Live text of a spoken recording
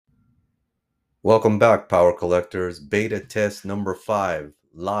Welcome back, Power Collectors. Beta test number 5,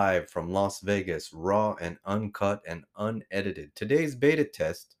 live from Las Vegas, raw and uncut and unedited. Today's beta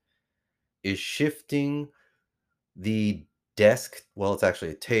test is shifting the desk, well, it's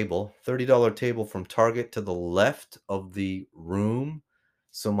actually a table, $30 table from Target to the left of the room.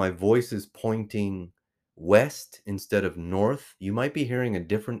 So my voice is pointing west instead of north. You might be hearing a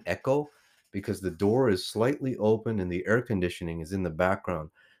different echo because the door is slightly open and the air conditioning is in the background.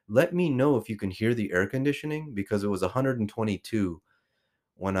 Let me know if you can hear the air conditioning because it was 122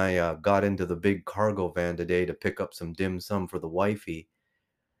 when I got into the big cargo van today to pick up some dim sum for the wifey.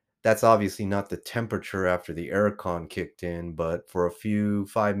 That's obviously not the temperature after the aircon kicked in, but for a few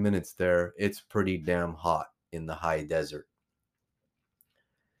 5 minutes there, it's pretty damn hot in the high desert.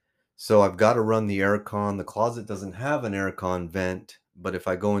 So I've got to run the aircon. The closet doesn't have an aircon vent, but if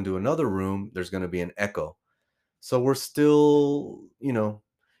I go into another room, there's going to be an echo. So we're still,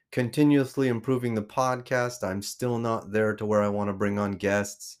 continuously improving the podcast. I'm still not there to where I want to bring on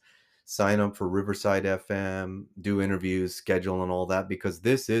guests, sign up for Riverside FM, do interviews, schedule, and all that because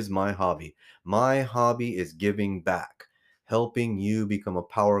this is my hobby. My hobby is giving back, helping you become a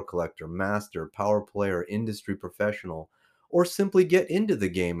power collector, master, power player, industry professional, or simply get into the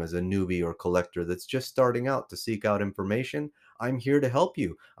game as a newbie or collector that's just starting out to seek out information. I'm here to help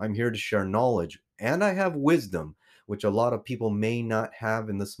you. I'm here to share knowledge, and I have wisdom, which a lot of people may not have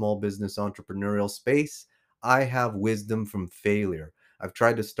in the small business entrepreneurial space. I have wisdom from failure. I've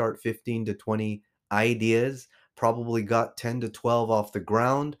tried to start 15 to 20 ideas, probably got 10 to 12 off the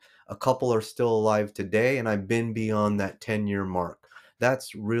ground. A couple are still alive today, and I've been beyond that 10-year mark.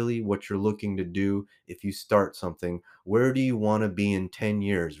 That's really what you're looking to do if you start something. Where do you want to be in 10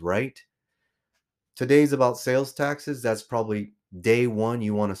 years, right? Today's about sales taxes. That's probably day one.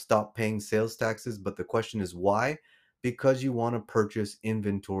 You want to stop paying sales taxes. But the question is why? Because you want to purchase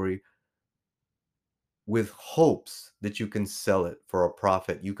inventory with hopes that you can sell it for a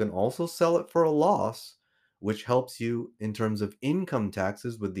profit. You can also sell it for a loss, which helps you in terms of income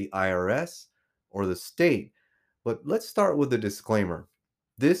taxes with the IRS or the state. But let's start with a disclaimer.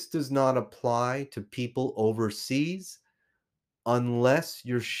 This does not apply to people overseas unless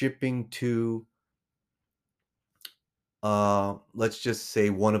you're shipping to let's just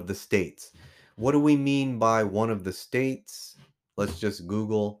say one of the states. What do we mean by one of the states? Let's just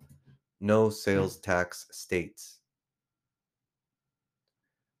Google no sales tax states.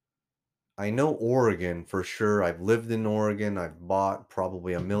 I know Oregon for sure. I've lived in Oregon. I've bought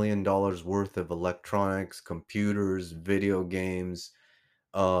probably $1 million worth of electronics, computers, video games,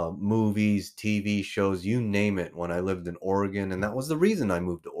 movies, TV shows, you name it, when I lived in Oregon. And that was the reason I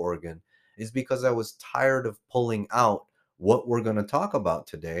moved to Oregon, is because I was tired of pulling out what we're going to talk about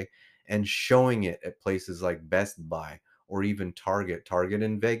today and showing it at places like Best Buy or even Target. Target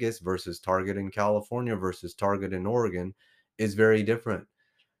in Vegas versus Target in California versus Target in Oregon is very different.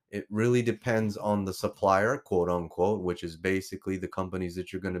 It really depends on the supplier, quote unquote, which is basically the companies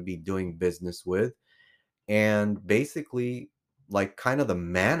that you're going to be doing business with, and basically like kind of the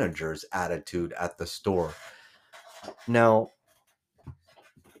manager's attitude at the store. Now,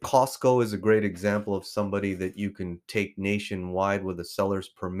 Costco is a great example of somebody that you can take nationwide with a seller's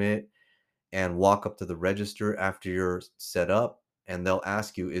permit and walk up to the register after you're set up, and they'll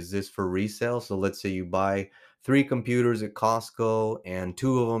ask you, is this for resale? So let's say you buy 3 computers at Costco and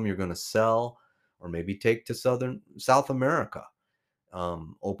 2 of them you're going to sell or maybe take to South America.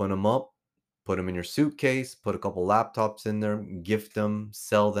 Open them up, put them in your suitcase, put a couple laptops in there, gift them,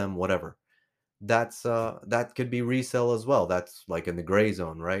 sell them, whatever. That could be resale as well. That's like in the gray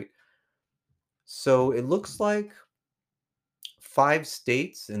zone, right? So it looks like 5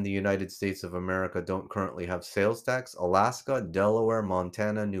 states in the United States of America don't currently have sales tax: Alaska, Delaware,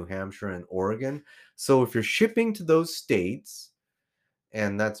 Montana, New Hampshire, and Oregon. So if you're shipping to those states,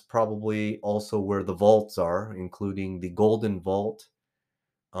 and that's probably also where the vaults are, including the Golden Vault,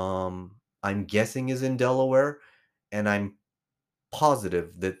 I'm guessing is in Delaware, and I'm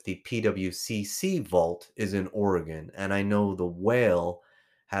positive that the PWCC vault is in Oregon. And I know the Whale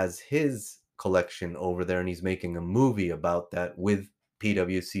has his collection over there, and he's making a movie about that with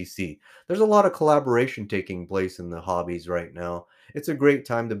PWCC. There's a lot of collaboration taking place in the hobbies right now. It's a great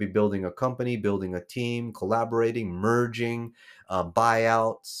time to be building a company, building a team, collaborating, merging,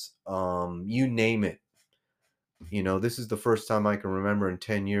 buyouts, you name it. This is the first time I can remember in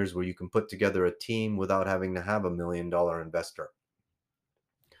 10 years where you can put together a team without having to have $1 million investor.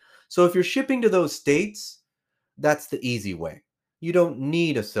 So if you're shipping to those states, that's the easy way. You don't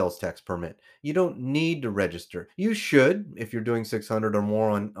need a sales tax permit. You don't need to register. You should if you're doing 600 or more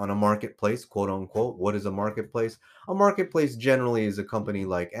on a marketplace, quote unquote. What is a marketplace? A marketplace generally is a company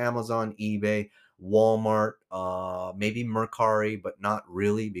like Amazon, eBay, Walmart, maybe Mercari, but not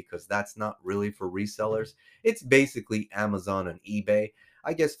really because that's not really for resellers. It's basically Amazon and eBay.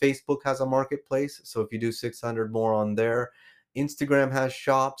 I guess Facebook has a marketplace. So if you do 600 more on there, Instagram has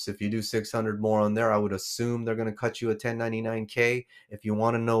shops. If you do 600 more on there, I would assume they're going to cut you a 1099K. If you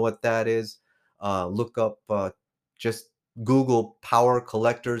want to know what that is, look up, just Google power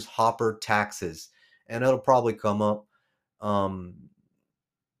collectors hopper taxes, and it'll probably come up. Um,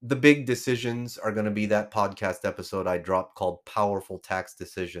 the big decisions are going to be that podcast episode I dropped called Powerful Tax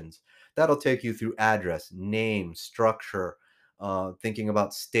Decisions. That'll take you through address, name, structure, thinking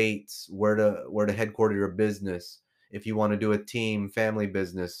about states, where to headquarter your business, if you want to do a team, family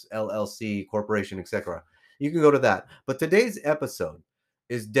business, LLC, corporation, etc. You can go to that. But today's episode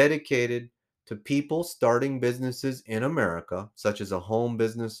is dedicated to people starting businesses in America, such as a home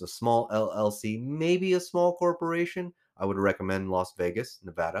business, a small LLC, maybe a small corporation. I would recommend Las Vegas,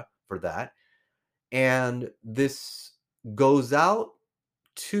 Nevada for that. And this goes out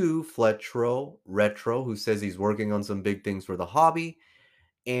to Fletro Retro, who says he's working on some big things for the hobby.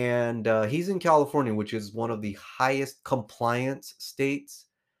 And he's in California, which is one of the highest compliance states.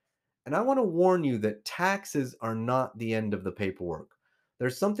 And I want to warn you that taxes are not the end of the paperwork.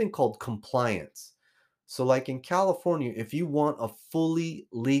 There's something called compliance. So, like in California, if you want a fully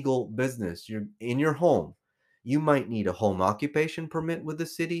legal business, you're in your home, you might need a home occupation permit with the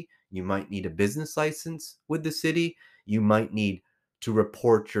city. You might need a business license with the city. You might need to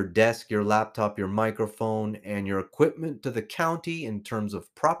report your desk, your laptop, your microphone, and your equipment to the county in terms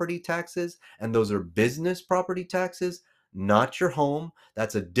of property taxes. And those are business property taxes, not your home.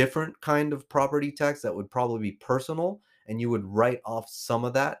 That's a different kind of property tax that would probably be personal. And you would write off some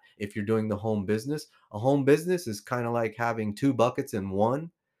of that if you're doing the home business. A home business is kind of like having two buckets in one.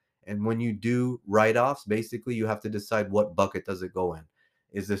 And when you do write-offs, basically you have to decide what bucket does it go in.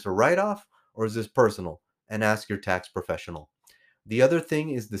 Is this a write-off or is this personal? And ask your tax professional. The other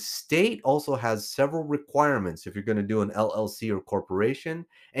thing is the state also has several requirements if you're going to do an LLC or corporation,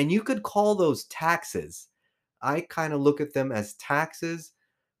 and you could call those taxes. I kind of look at them as taxes,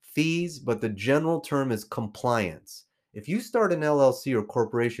 fees, but the general term is compliance. If you start an LLC or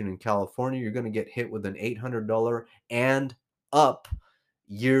corporation in California, you're going to get hit with an $800 and up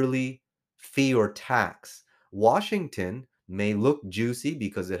yearly fee or tax. Washington may look juicy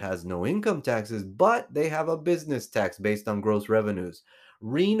because it has no income taxes, but they have a business tax based on gross revenues.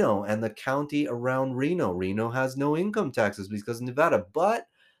 Reno and the county around Reno has no income taxes because of Nevada, but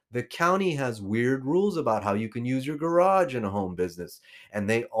the county has weird rules about how you can use your garage in a home business. And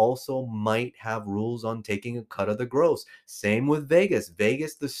they also might have rules on taking a cut of the gross. Same with Vegas.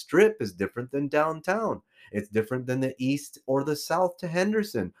 Vegas, the strip is different than downtown. It's different than the east or the south to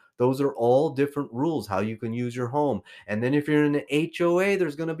Henderson. Those are all different rules, how you can use your home. And then if you're in an HOA,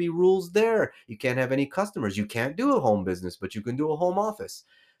 there's going to be rules there. You can't have any customers. You can't do a home business, but you can do a home office.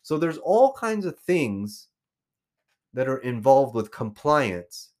 So there's all kinds of things that are involved with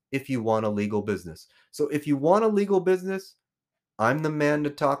compliance if you want a legal business. So if you want a legal business, I'm the man to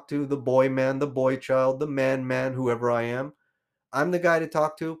talk to, the boy man, the boy child, the man, whoever I am. I'm the guy to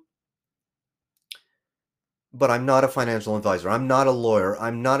talk to, but I'm not a financial advisor. I'm not a lawyer.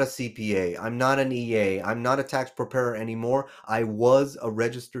 I'm not a CPA. I'm not an EA. I'm not a tax preparer anymore. I was a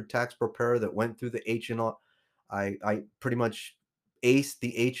registered tax preparer that went through the H&R. I pretty much aced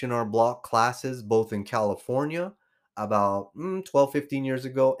the H&R Block classes both in California about 12, 15 years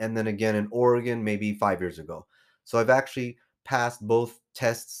ago, and then again in Oregon maybe 5 years ago. So I've actually passed both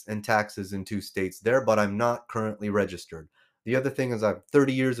tests and taxes in two states there, but I'm not currently registered. The other thing is I have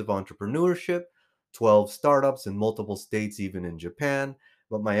 30 years of entrepreneurship, 12 startups in multiple states, even in Japan,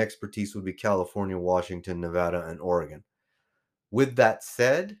 but my expertise would be California, Washington, Nevada, and Oregon. With that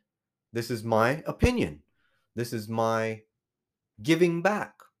said, this is my opinion. This is my giving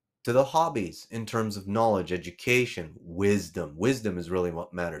back to the hobbies in terms of knowledge, education, wisdom. Wisdom is really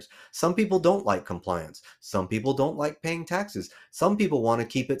what matters. Some people don't like compliance. Some people don't like paying taxes. Some people want to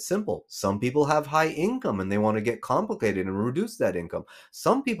keep it simple. Some people have high income and they want to get complicated and reduce that income.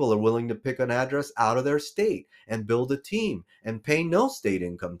 Some people are willing to pick an address out of their state and build a team and pay no state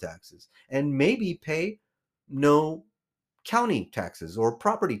income taxes and maybe pay no county taxes or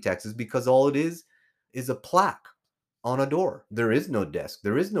property taxes because all it is a plaque on a door. There is no desk,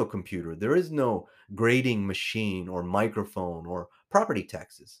 there is no computer, there is no grading machine or microphone or property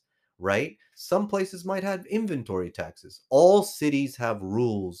taxes, right? Some places might have inventory taxes. All cities have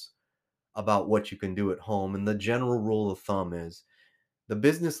rules about what you can do at home. And the general rule of thumb is The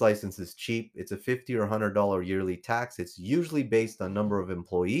business license is cheap. It's a $50 or $100 yearly tax. It's usually based on number of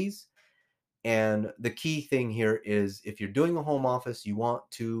employees. And the key thing here is if you're doing a home office, you want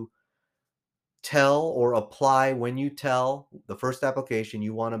to tell or apply when you tell the first application,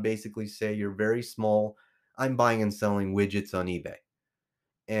 you want to basically say you're very small. I'm buying and selling widgets on eBay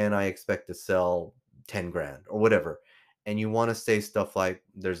and I expect to sell 10 grand or whatever. And you want to say stuff like,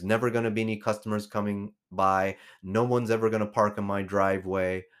 there's never going to be any customers coming by. No one's ever going to park in my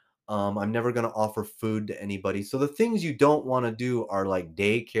driveway. I'm never going to offer food to anybody. So the things you don't want to do are like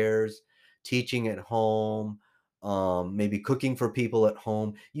daycares, teaching at home, maybe cooking for people at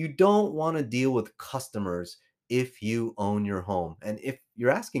home. You don't want to deal with customers if you own your home. And if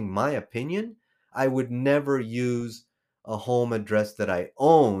you're asking my opinion, I would never use a home address that I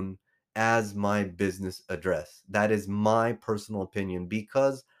own as my business address. That is my personal opinion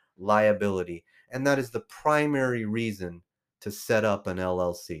because liability. And that is the primary reason to set up an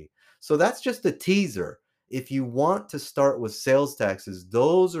LLC. So that's just a teaser. If you want to start with sales taxes,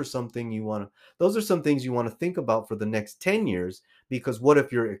 those are some things you want to think about for the next 10 years because what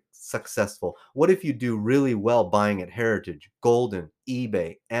if you're successful? What if you do really well buying at Heritage, Golden,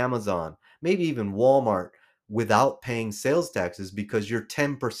 eBay, Amazon, maybe even Walmart without paying sales taxes because you're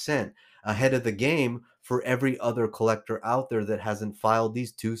 10% ahead of the game for every other collector out there that hasn't filed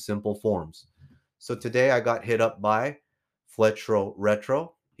these two simple forms. So today I got hit up by Fletcher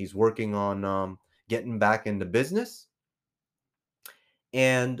Retro. He's working on getting back into business.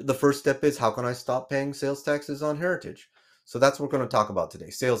 And the first step is, how can I stop paying sales taxes on Heritage? So that's what we're going to talk about today,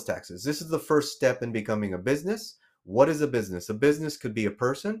 sales taxes. This is the first step in becoming a business. What is a business? A business could be a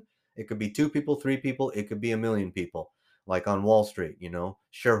person. It could be 2 people, 3 people. It could be a million people, like on Wall Street,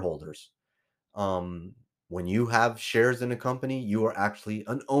 shareholders. Um, when you have shares in a company, you are actually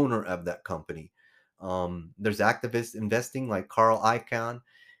an owner of that company. There's activist investing like Carl Icahn.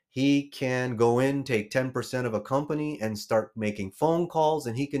 He can go in, take 10% of a company and start making phone calls,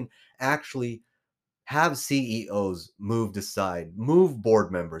 and he can actually have CEOs moved aside, move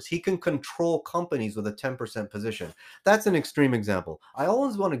board members. He can control companies with a 10% position. That's an extreme example. I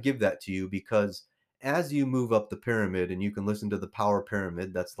always want to give that to you because as you move up the pyramid, and you can listen to the Power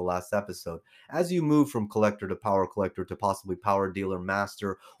Pyramid, that's the last episode, as you move from collector to possibly power dealer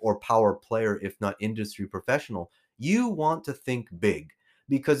master or power player, if not industry professional, you want to think big.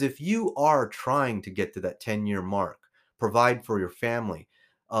 Because if you are trying to get to that 10-year mark, provide for your family,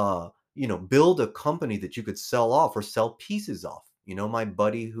 build a company that you could sell off or sell pieces off. My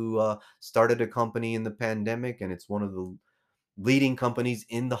buddy who started a company in the pandemic, and it's one of the leading companies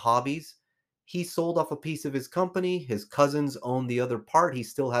in the hobbies. He sold off a piece of his company. His cousins own the other part. He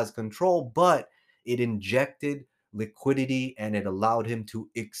still has control, but it injected liquidity and it allowed him to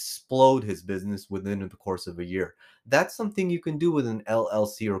explode his business within the course of a year. That's something you can do with an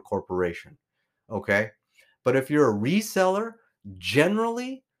LLC or corporation. Okay. But if you're a reseller,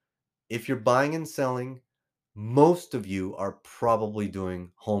 generally, if you're buying and selling, most of you are probably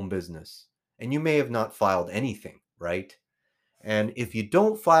doing home business and you may have not filed anything, right? And if you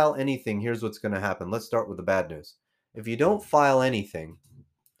don't file anything, here's what's going to happen. Let's start with the bad news. If you don't file anything,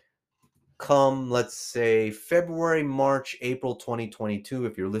 come, let's say, February, March, April 2022,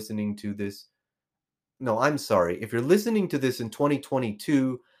 if you're listening to this, no, I'm sorry. If you're listening to this in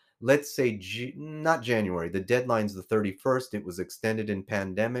 2022, let's say not January, the deadline's the 31st. It was extended in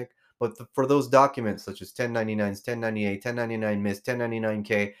pandemic. But for those documents such as 1099s, 1098, 1099 MIS,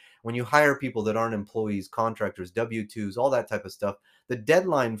 1099K, when you hire people that aren't employees, contractors, W-2s, all that type of stuff, the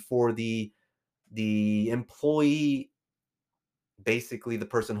deadline for the employee, basically the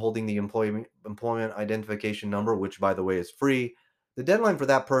person holding the employment identification number, which by the way is free, the deadline for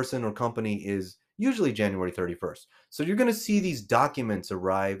that person or company is usually January 31st. So you're going to see these documents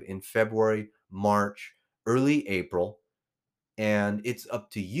arrive in February, March, early April, and it's up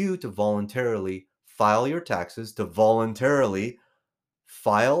to you to voluntarily file your taxes, to voluntarily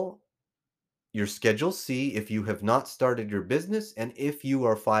file your Schedule C if you have not started your business, and if you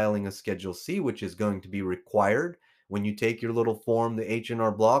are filing a Schedule C, which is going to be required when you take your little form, the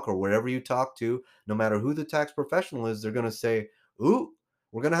H&R Block, or wherever you talk to, no matter who the tax professional is, they're going to say, ooh,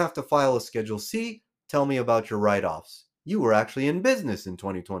 we're going to have to file a Schedule C. Tell me about your write-offs. You were actually in business in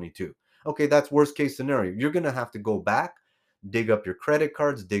 2022. Okay, that's worst case scenario. You're going to have to go back, dig up your credit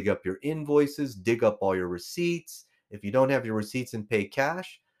cards, dig up your invoices, dig up all your receipts. If you don't have your receipts and pay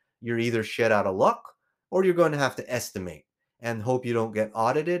cash, you're either shit out of luck or you're going to have to estimate and hope you don't get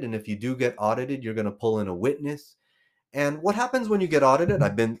audited. And if you do get audited, you're going to pull in a witness. And what happens when you get audited?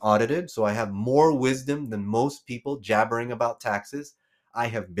 I've been audited, so I have more wisdom than most people jabbering about taxes. I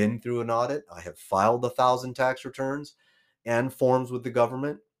have been through an audit. I have filed 1,000 tax returns. and forms with the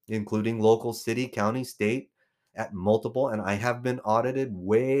government, including local, city, county, state, at multiple. And I have been audited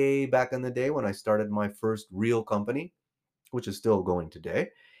way back in the day when I started my first real company, which is still going today.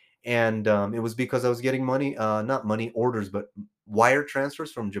 And it was because I was getting money, not money orders, but wire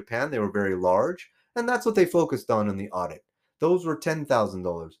transfers from Japan. They were very large, and that's what they focused on in the audit. Those were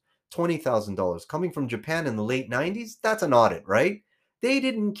 $10,000, $20,000 coming from Japan in the late 90s. That's an audit, right? They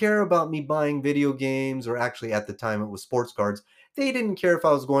didn't care about me buying video games, or actually at the time it was sports cards. They didn't care if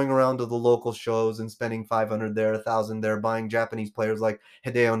I was going around to the local shows and spending 500 there, 1,000 there, buying Japanese players like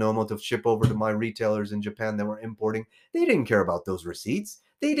Hideo Nomo to ship over to my retailers in Japan that were importing. They didn't care about those receipts.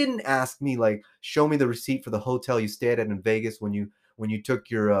 They didn't ask me like, show me the receipt for the hotel you stayed at in Vegas when you took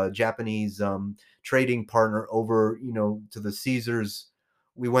your Japanese trading partner over, to the Caesars.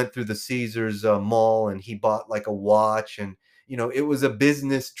 We went through the Caesars mall, and he bought like a watch, and it was a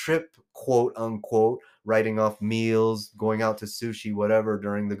business trip, quote unquote, writing off meals, going out to sushi, whatever,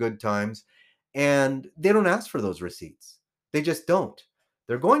 during the good times. And they don't ask for those receipts. They just don't.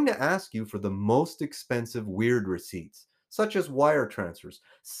 They're going to ask you for the most expensive, weird receipts, such as wire transfers,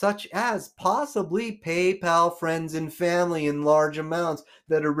 such as possibly PayPal friends and family in large amounts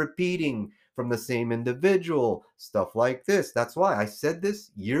that are repeating from the same individual, stuff like this. That's why I said this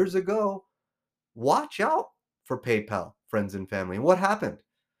years ago. Watch out for PayPal friends and family. And what happened?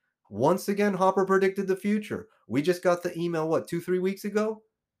 Once again, Hopper predicted the future. We just got the email, what, 2, 3 weeks ago?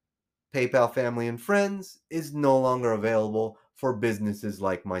 PayPal Family and Friends is no longer available for businesses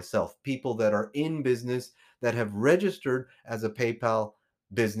like myself, people that are in business that have registered as a PayPal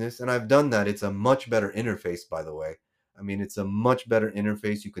business. And I've done that. It's a much better interface, by the way. I mean, it's a much better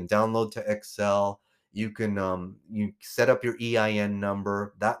interface. You can download to Excel. You set up your EIN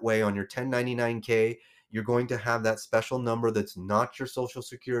number. That way, on your 1099K, you're going to have that special number that's not your social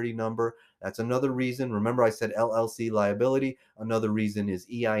security number. That's another reason. Remember, I said LLC liability. Another reason is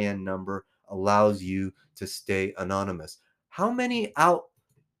EIN number allows you to stay anonymous. How many out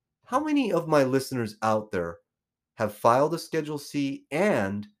how many of my listeners out there have filed a Schedule C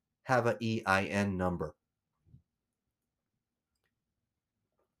and have an EIN number?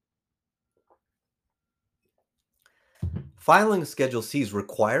 Filing a Schedule C is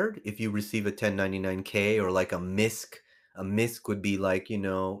required if you receive a 1099K or like a MISC. A MISC would be like,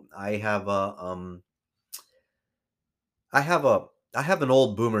 I have a I have an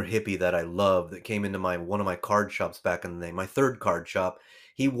old boomer hippie that I love that came into my one of my card shops back in the day, my third card shop.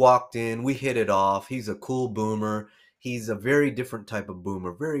 He walked in, we hit it off. He's a cool boomer. He's a very different type of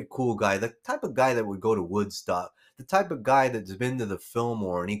boomer, very cool guy. The type of guy that would go to Woodstock, the type of guy that's been to the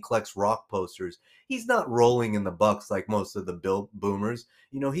Fillmore and he collects rock posters. He's not rolling in the bucks like most of the boomers.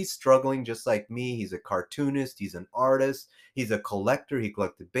 He's struggling just like me. He's a cartoonist, he's an artist, he's a collector. He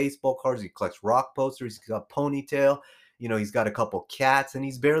collected baseball cards, he collects rock posters, he's got a ponytail. He's got a couple cats and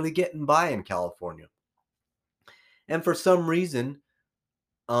he's barely getting by in California. And for some reason,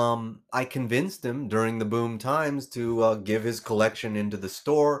 I convinced him during the boom times to give his collection into the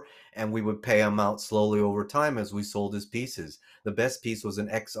store, and we would pay him out slowly over time as we sold his pieces. The best piece was an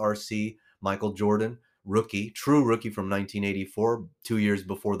XRC Michael Jordan rookie, true rookie from 1984, 2 years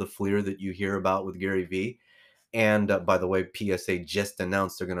before the Fleer that you hear about with Gary Vee. And by the way, PSA just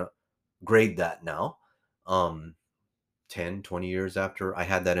announced they're going to grade that now. Um, 10, 20 years after I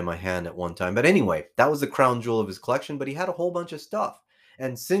had that in my hand at one time. But anyway, that was the crown jewel of his collection, but he had a whole bunch of stuff.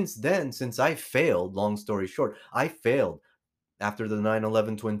 And since then, since I failed, long story short, I failed. After the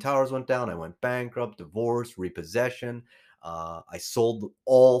 9/11 Twin Towers went down, I went bankrupt, divorce, repossession. I sold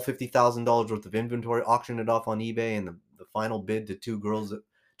all $50,000 worth of inventory, auctioned it off on eBay, and the final bid to two girls that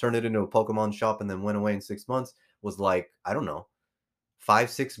turned it into a Pokemon shop and then went away in 6 months was like, I don't know, 5,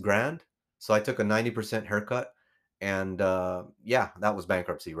 6 grand. So I took a 90% haircut, and yeah, that was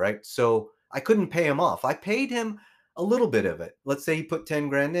bankruptcy, right? So I couldn't pay him off. I paid him a little bit of it. Let's say he put 10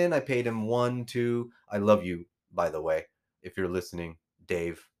 grand in. I paid him one, two. I love you, by the way. If you're listening,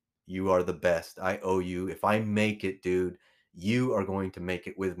 Dave, you are the best. I owe you. If I make it, dude, you are going to make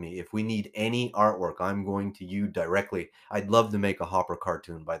it with me. If we need any artwork, I'm going to you directly. I'd love to make a Hopper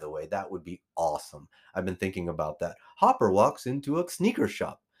cartoon, by the way. That would be awesome. I've been thinking about that. Hopper walks into a sneaker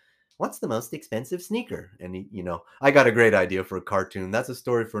shop. What's the most expensive sneaker? And I got a great idea for a cartoon. That's a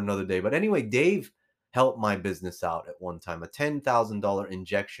story for another day. But anyway, Dave helped my business out at one time. A $10,000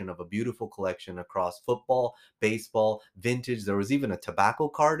 injection of a beautiful collection across football, baseball, vintage. There was even a tobacco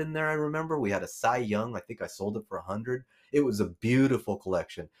card in there. I remember we had a Cy Young. I think I sold it for 100. It was a beautiful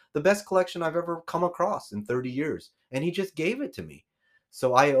collection, the best collection I've ever come across in 30 years. And he just gave it to me.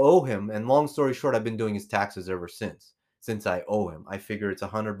 So I owe him. And long story short, I've been doing his taxes ever since I owe him. I figure it's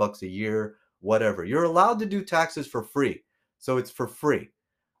 $100 a year, whatever. You're allowed to do taxes for free. So it's for free.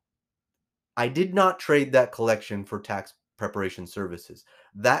 I did not trade that collection for tax preparation services.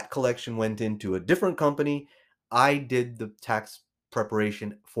 That collection went into a different company. I did the tax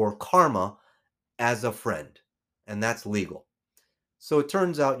preparation for Karma as a friend, and that's legal. So it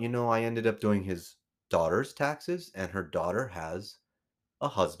turns out, I ended up doing his daughter's taxes, and her daughter has a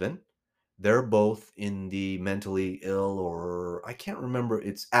husband. They're both in the mentally ill, or I can't remember,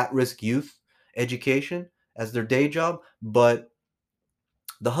 it's at risk youth education as their day job. But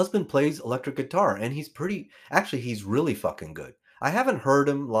the husband plays electric guitar, and he's really fucking good. I haven't heard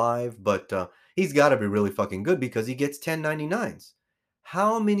him live, but he's got to be really fucking good because he gets 1099s.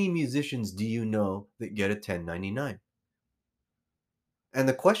 How many musicians do you know that get a 1099? And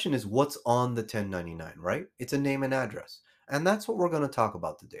the question is, what's on the 1099, right? It's a name and address. And that's what we're going to talk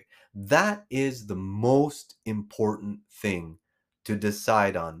about today. That is the most important thing to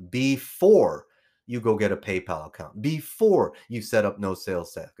decide on before you go get a PayPal account, before you set up no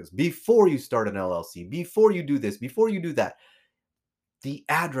sales taxes, before you start an LLC, before you do this, before you do that. The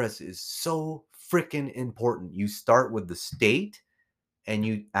address is so freaking important. You start with the state and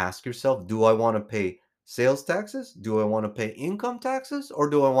you ask yourself, do I want to pay sales taxes? Do I want to pay income taxes? Or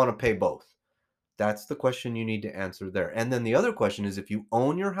do I want to pay both? That's the question you need to answer there. And then the other question is, if you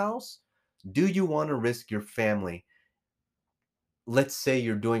own your house, do you want to risk your family? Let's say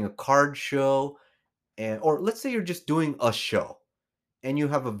you're doing a card show, or let's say you're just doing a show and you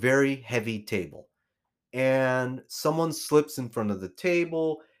have a very heavy table, and someone slips in front of the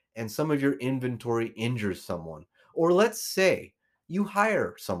table and some of your inventory injures someone. Or let's say you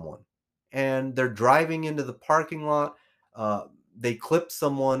hire someone and they're driving into the parking lot, uh, they clip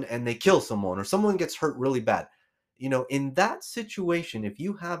someone and they kill someone, or someone gets hurt really bad. In that situation, if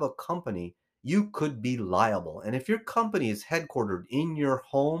you have a company, you could be liable. And if your company is headquartered in your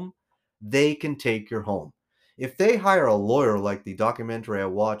home, they can take your home. If they hire a lawyer, like the documentary I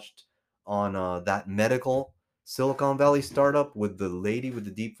watched on that medical Silicon Valley startup with the lady with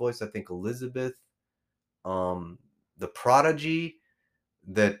the deep voice, I think Elizabeth, um, the prodigy,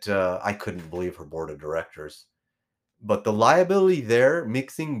 that I couldn't believe her board of directors. But the liability there,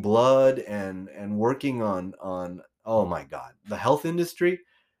 mixing blood and working on oh my god, the health industry,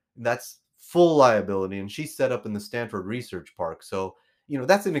 that's full liability. And she's set up in the Stanford Research Park. So,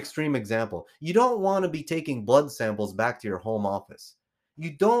 that's an extreme example. You don't want to be taking blood samples back to your home office.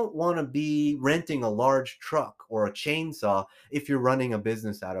 You don't want to be renting a large truck or a chainsaw if you're running a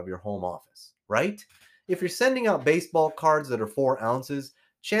business out of your home office, right? If you're sending out baseball cards that are 4 ounces,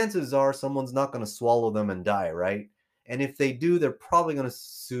 chances are someone's not going to swallow them and die, right? And if they do, they're probably going to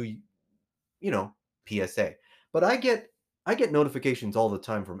sue you know, PSA. But I get notifications all the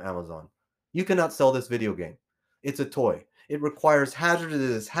time from Amazon. You cannot sell this video game. It's a toy. It requires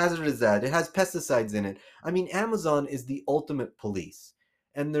hazardous that. It has pesticides in it. I mean, Amazon is the ultimate police.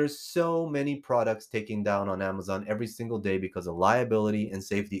 And there's so many products taken down on Amazon every single day because of liability and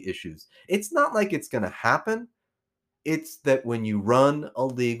safety issues. It's not like it's going to happen. It's that when you run a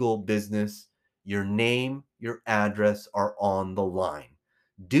legal business, your name, your address are on the line.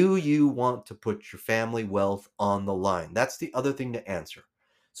 Do you want to put your family wealth on the line? That's the other thing to answer.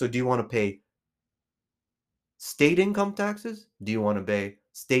 So, do you want to pay state income taxes? Do you want to pay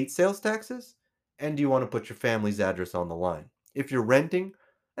state sales taxes? And do you want to put your family's address on the line? If you're renting,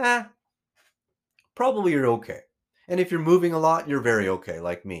 eh, probably you're okay. And if you're moving a lot, you're very okay,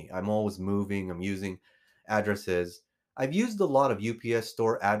 like me. I'm always moving, I'm using addresses. I've used a lot of UPS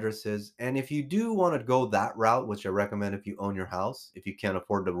store addresses. And if you do want to go that route, which I recommend if you own your house, if you can't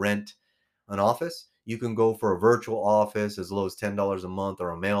afford to rent an office, you can go for a virtual office as low as $10 a month,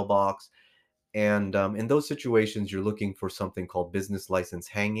 or a mailbox. And in those situations, you're looking for something called business license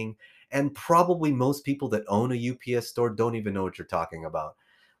hanging. And probably most people that own a UPS store don't even know what you're talking about.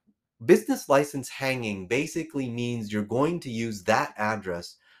 Business license hanging basically means you're going to use that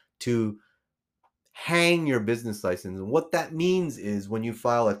address to hang your business license. And what that means is, when you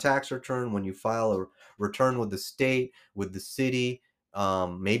file a tax return, when you file a return with the state, with the city,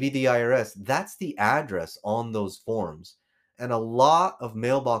 maybe the IRS, that's the address on those forms. And a lot of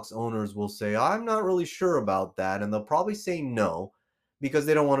mailbox owners will say, I'm not really sure about that. And they'll probably say no because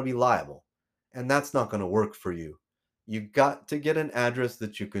they don't want to be liable. And that's not going to work for you. You got to get an address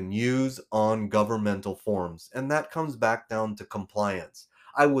that you can use on governmental forms. And that comes back down to compliance.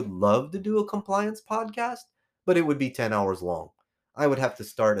 I would love to do a compliance podcast, but it would be 10 hours long. I would have to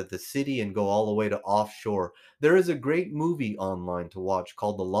start at the city and go all the way to offshore. There is a great movie online to watch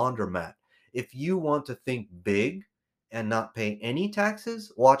called The Laundromat. If you want to think big and not pay any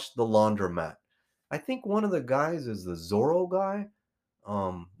taxes, watch The Laundromat. I think one of the guys is the Zorro guy.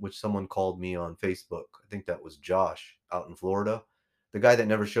 which someone called me on Facebook. I think that was Josh out in Florida, the guy that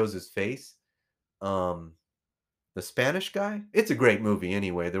never shows his face. Um, the Spanish guy? It's a great movie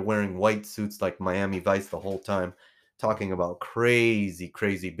anyway. They're wearing white suits like Miami Vice the whole time, talking about crazy,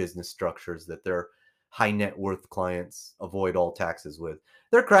 crazy business structures that their high net worth clients avoid all taxes with.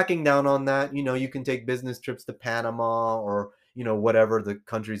 They're cracking down on that. You can take business trips to Panama or, whatever the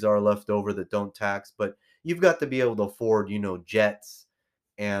countries are left over that don't tax, but you've got to be able to afford, jets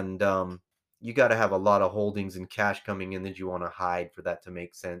and you got to have a lot of holdings and cash coming in that you want to hide for that to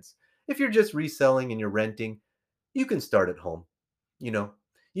make sense. If you're just reselling and you're renting, you can start at home. You know,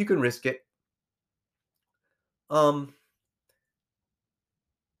 you can risk it. Um,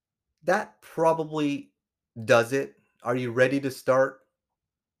 that probably does it. Are you ready to start?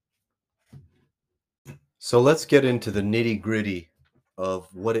 So let's get into the nitty gritty of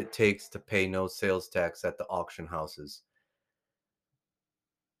what it takes to pay no sales tax at the auction houses.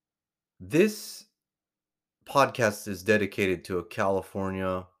 This podcast is dedicated to a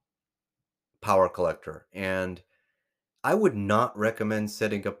California power collector, and I would not recommend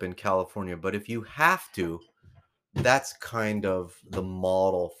setting up in California, but if you have to, that's kind of the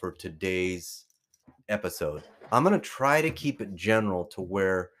model for today's episode. I'm going to try to keep it general to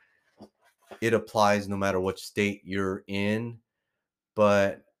where it applies no matter what state you're in,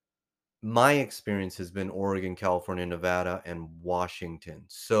 but my experience has been Oregon, California, Nevada, and Washington.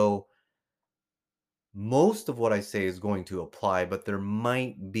 So most of what I say is going to apply, but there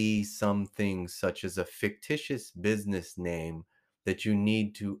might be some things such as a fictitious business name that you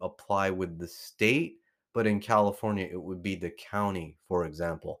need to apply with the state, but in California, it would be the county, for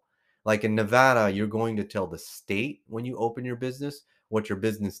example. Like in Nevada, you're going to tell the state when you open your business what's your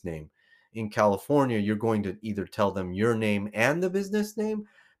business name. In California, you're going to either tell them your name and the business name,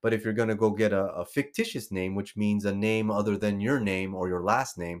 but if you're going to go get a fictitious name, which means a name other than your name or your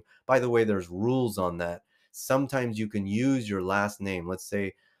last name, by the way, there's rules on that. Sometimes you can use your last name. Let's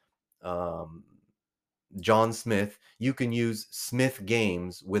say um, John Smith. You can use Smith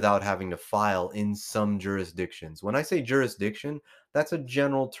Games without having to file in some jurisdictions. When I say jurisdiction, that's a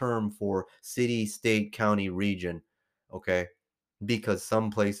general term for city, state, county, region. Okay. Because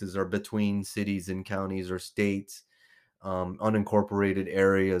some places are between cities and counties or states, unincorporated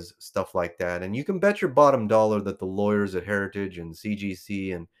areas, stuff like that. And you can bet your bottom dollar that the lawyers at Heritage and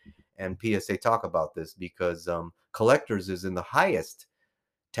CGC and PSA talk about this because collectors is in the highest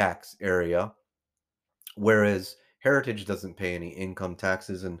tax area, whereas Heritage doesn't pay any income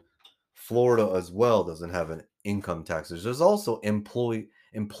taxes, and Florida as well doesn't have an income taxes. There's also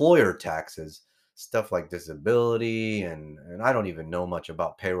employer taxes, stuff like disability, and I don't even know much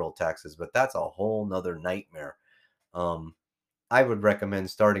about payroll taxes, but that's a whole nother nightmare. Um, I would recommend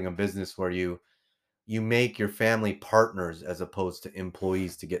starting a business where you make your family partners as opposed to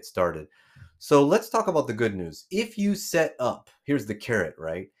employees to get started. So let's talk about the good news. If you set up, here's the carrot,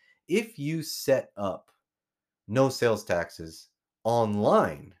 right? If you set up no sales taxes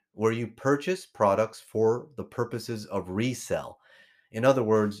online where you purchase products for the purposes of resell. In other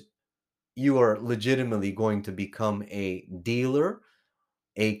words, you are legitimately going to become a dealer,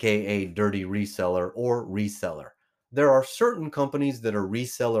 aka dirty reseller or reseller. There are certain companies that are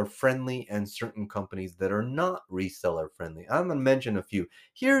reseller friendly and certain companies that are not reseller friendly. I'm going to mention a few.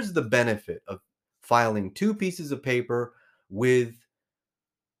 Here's the benefit of filing two pieces of paper with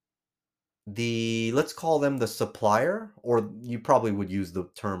let's call them the supplier, or you probably would use the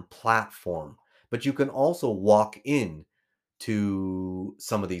term platform, but you can also walk in to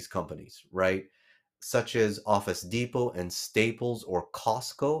some of these companies, right? Such as Office Depot and Staples or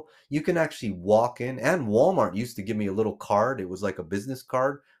Costco. You can actually walk in, and Walmart used to give me a little card. It was like a business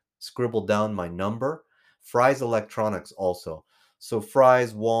card, scribble down my number. Fry's Electronics also. So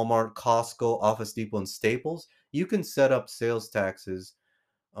Fry's, Walmart, Costco, Office Depot, and Staples, you can set up sales taxes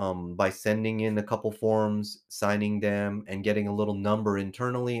by sending in a couple forms, signing them, and getting a little number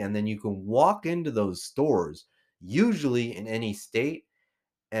internally. And then you can walk into those stores, usually in any state,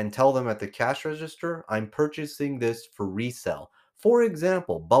 and tell them at the cash register, I'm purchasing this for resale. For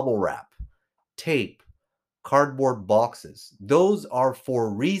example, bubble wrap, tape, cardboard boxes. Those are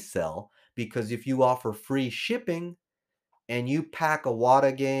for resale because if you offer free shipping, and you pack a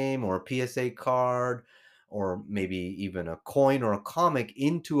WADA game or a PSA card or maybe even a coin or a comic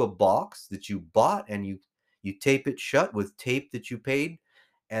into a box that you bought, and you tape it shut with tape that you paid,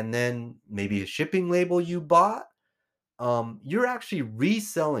 and then maybe a shipping label you bought, you're actually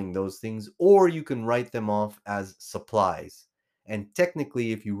reselling those things, or you can write them off as supplies. And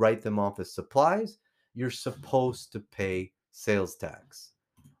technically, if you write them off as supplies, you're supposed to pay sales tax.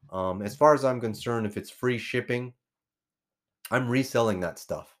 As far as I'm concerned, if it's free shipping, I'm reselling that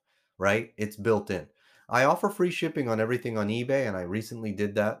stuff, right? It's built in. I offer free shipping on everything on eBay, and I recently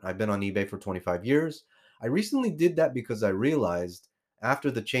did that. I've been on eBay for 25 years. I recently did that because I realized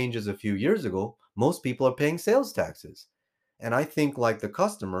after the changes a few years ago, most people are paying sales taxes. And I think, like the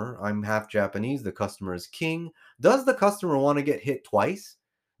customer, I'm half Japanese, the customer is king. Does the customer want to get hit twice?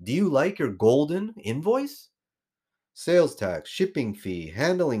 Do you like your golden invoice? Sales tax, shipping fee,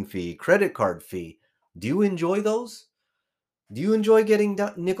 handling fee, credit card fee. Do you enjoy those? Do you enjoy getting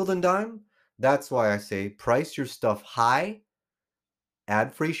nickel and dime? That's why I say price your stuff high,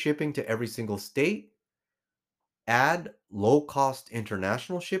 add free shipping to every single state, add low cost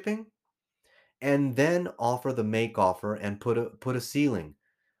international shipping, and then offer the make offer and put a ceiling,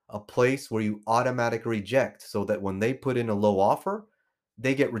 a place where you automatically reject so that when they put in a low offer,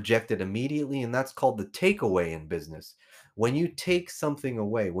 they get rejected immediately. And that's called the takeaway in business. When you take something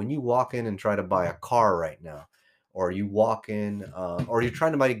away, when you walk in and try to buy a car right now, or you walk in, or you're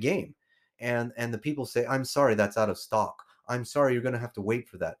trying to buy a game, and the people say, "I'm sorry, that's out of stock. I'm sorry, you're going to have to wait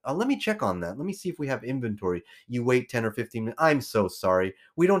for that. Let me check on that. Let me see if we have inventory." You wait 10 or 15 minutes. "I'm so sorry.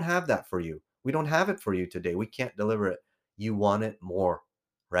 We don't have that for you. We don't have it for you today. We can't deliver it." You want it more,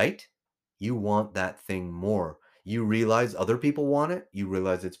 right? You want that thing more. You realize other people want it. You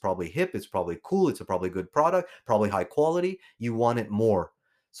realize it's probably hip, it's probably cool, it's a probably good product, probably high quality. You want it more.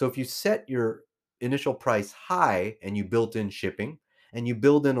 So if you set your initial price high and you built in shipping and you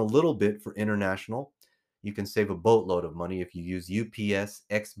build in a little bit for international, you can save a boatload of money if you use UPS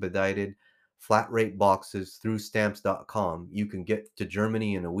expedited flat rate boxes through stamps.com. You can get to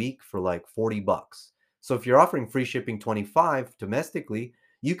Germany in a week for like 40 bucks. So if you're offering free shipping 25 domestically,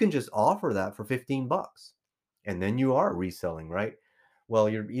 you can just offer that for 15 bucks. And then you are reselling, right? Well,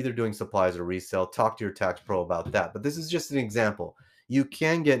 you're either doing supplies or resell. Talk to your tax pro about that. But this is just an example. You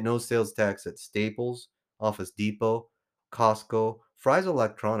can get no sales tax at Staples, Office Depot, Costco. Fry's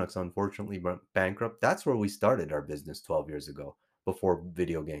Electronics unfortunately went bankrupt. That's where we started our business 12 years ago before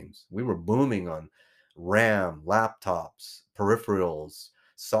video games. We were booming on RAM, laptops, peripherals,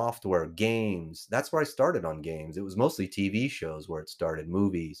 software, games. That's where I started on games. It was mostly TV shows where it started,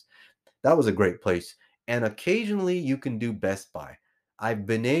 movies. That was a great place. And occasionally you can do Best Buy. I've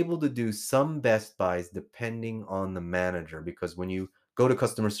been able to do some Best Buys depending on the manager because when you go to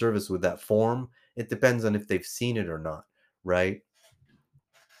customer service with that form, it depends on if they've seen it or not, right?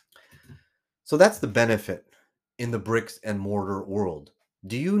 So that's the benefit in the bricks and mortar world.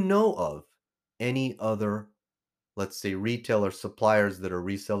 Do you know of any other, let's say, retailer suppliers that are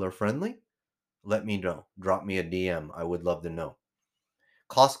reseller friendly? Let me know. Drop me a DM. I would love to know.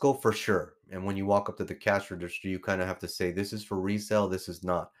 Costco for sure. And when you walk up to the cash register, you kind of have to say, this is for resale, this is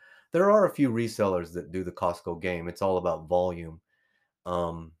not. There are a few resellers that do the Costco game. It's all about volume.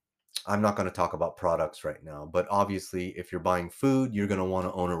 Um, I'm not going to talk about products right now, but obviously, if you're buying food, you're going to want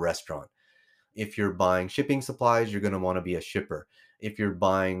to own a restaurant. If you're buying shipping supplies, you're going to want to be a shipper. If you're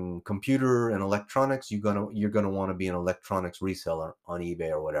buying computer and electronics, you're going to want to be an electronics reseller on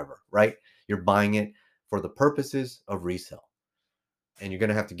eBay or whatever, right? You're buying it for the purposes of resale and you're going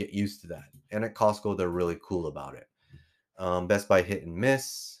to have to get used to that. And at Costco, they're really cool about it. Best Buy hit and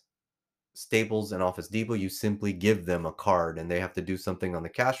miss. Staples and Office Depot, you simply give them a card and they have to do something on the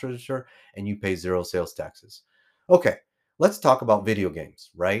cash register and you pay zero sales taxes. Okay, let's talk about video games,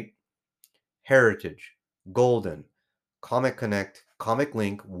 right? Heritage, Golden, Comic Connect, Comic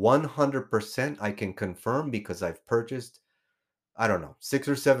Link, 100% I can confirm because I've purchased, I don't know, 6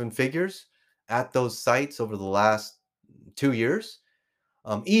 or 7 figures at those sites over the last 2 years.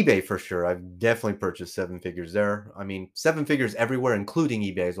 eBay for sure. I've definitely purchased 7 figures there. I mean, 7 figures everywhere, including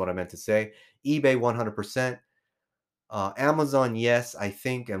eBay, is what I meant to say. eBay 100%. Amazon, yes, I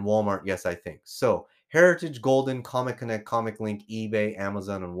think, and Walmart, yes, I think. So Heritage, Golden, Comic Connect, Comic Link, eBay,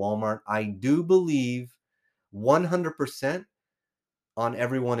 Amazon, and Walmart. I do believe 100% on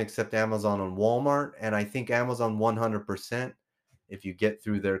everyone except Amazon and Walmart, and I think Amazon 100% if you get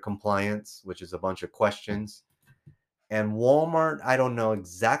through their compliance, which is a bunch of questions. And Walmart, I don't know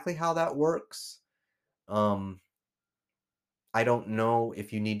exactly how that works. Um, I don't know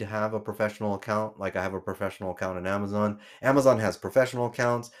if you need to have a professional account. Like I have a professional account in Amazon. Amazon has professional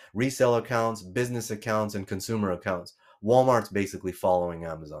accounts, resale accounts, business accounts, and consumer accounts. Walmart's basically following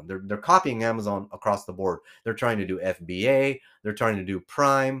Amazon. They're copying Amazon across the board. They're trying to do FBA. They're trying to do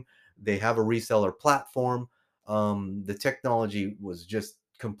Prime. They have a reseller platform. The technology was just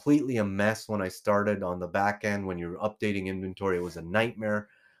completely a mess when I started on the back end. When you're updating inventory, it was a nightmare.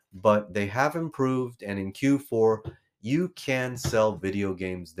 But they have improved, and in Q4 you can sell video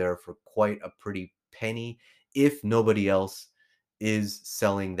games there for quite a pretty penny if nobody else is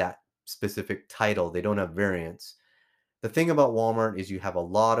selling that specific title. They don't have variants. The thing about Walmart is you have a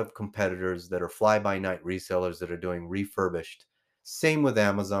lot of competitors that are fly-by-night resellers that are doing refurbished. Same with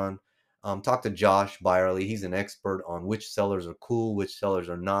Amazon. Talk to Josh Byerly. He's an expert on which sellers are cool, which sellers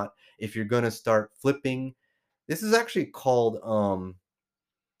are not. If you're going to start flipping, this is actually called,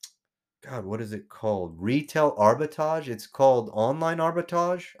 God, what is it called? Retail arbitrage. It's called online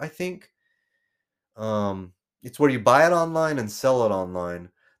arbitrage, I think. Um, it's where you buy it online and sell it online.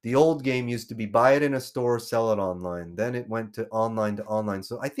 The old game used to be buy it in a store, sell it online. Then it went to online to online.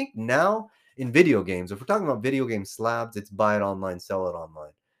 So I think now in video games, if we're talking about video game slabs, it's buy it online, sell it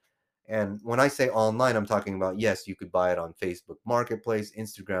online. And when I say online, I'm talking about, yes, you could buy it on Facebook Marketplace,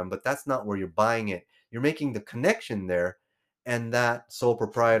 Instagram, but that's not where you're buying it. You're making the connection there. And that sole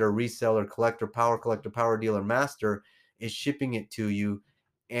proprietor, reseller, collector, power dealer, master is shipping it to you.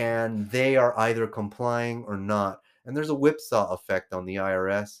 And they are either complying or not. And there's a whipsaw effect on the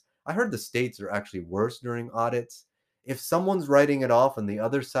IRS. I heard the states are actually worse during audits. If someone's writing it off and the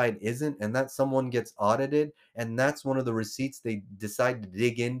other side isn't, and that someone gets audited, and that's one of the receipts they decide to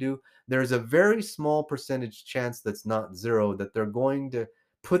dig into, there's a very small percentage chance that's not zero that they're going to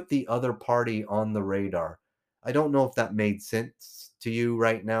put the other party on the radar. I don't know if that made sense to you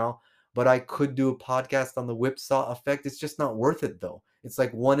right now, but I could do a podcast on the whipsaw effect. It's just not worth it though. It's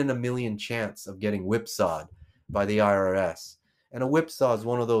like 1 in a million chance of getting whipsawed by the IRS. And a whipsaw is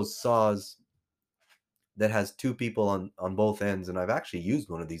one of those saws that has two people on both ends. And I've actually used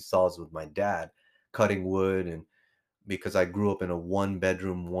one of these saws with my dad, cutting wood, and because I grew up in a one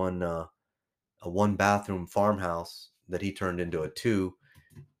bedroom, a one bathroom farmhouse that he turned into a two.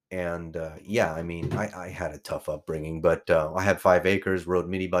 And yeah, I mean, I had a tough upbringing, but I had 5 acres, rode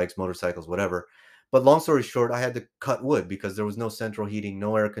mini bikes, motorcycles, whatever. But long story short, I had to cut wood because there was no central heating,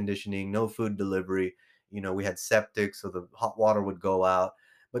 no air conditioning, no food delivery. We had septic, so the hot water would go out.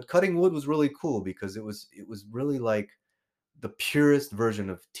 But cutting wood was really cool because it was really like the purest version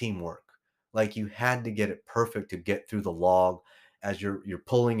of teamwork. Like you had to get it perfect to get through the log as you're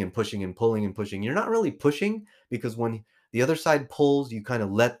pulling and pushing and pulling and pushing. You're not really pushing because when the other side pulls, you kind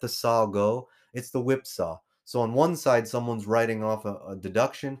of let the saw go. It's the whipsaw. So on one side, someone's writing off a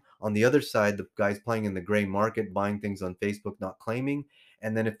deduction. On the other side, the guy's playing in the gray market, buying things on Facebook, not claiming.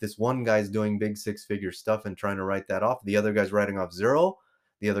 And then if this one guy's doing big six-figure stuff and trying to write that off, the other guy's writing off zero,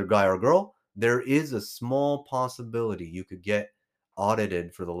 the other guy or girl, there is a small possibility you could get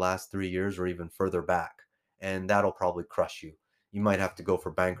audited for the last 3 years or even further back, and that'll probably crush you. You might have to go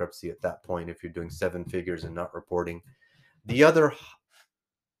for bankruptcy at that point if you're doing 7 figures and not reporting. The other,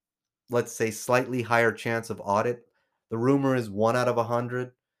 let's say, slightly higher chance of audit, the rumor is 1 out of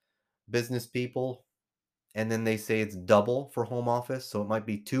 100 business people, and then they say it's double for home office, so it might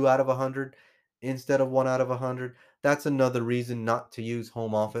be 2 out of 100 instead of 1 out of 100. That's another reason not to use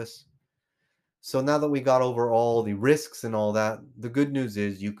home office. So now that we got over all the risks and all that, the good news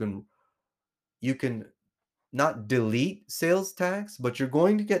is you can not delete sales tax, but you're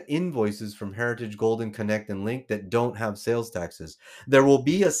going to get invoices from Heritage Golden Connect and Link that don't have sales taxes. There will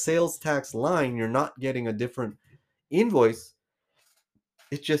be a sales tax line. You're not getting a different invoice.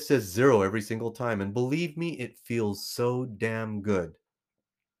 It just says zero every single time. And believe me, it feels so damn good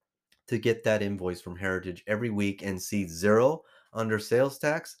to get that invoice from Heritage every week and see zero under sales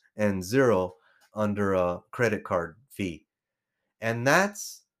tax and zero under a credit card fee. And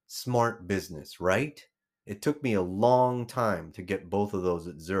that's smart business, right? It took me a long time to get both of those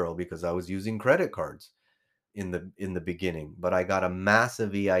at zero because I was using credit cards in the beginning, but I got a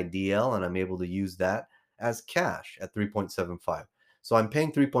massive EIDL and I'm able to use that as cash at 3.75. So I'm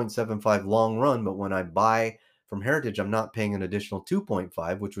paying 3.75 long run, but when I buy from Heritage, I'm not paying an additional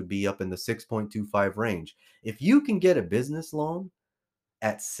 2.5, which would be up in the 6.25 range. If you can get a business loan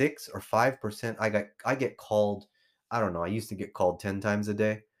at 6 or 5%, I get called. I don't know. I used to get called 10 times a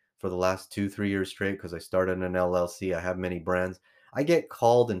day for the last 2 3 years straight because I started an LLC. I have many brands. I get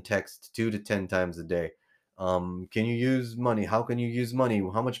called and text 2 to 10 times a day. Can you use money? How can you use money?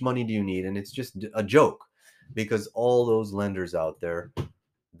 How much money do you need? And it's just a joke because all those lenders out there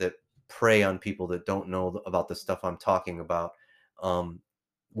that prey on people that don't know about the stuff I'm talking about, um,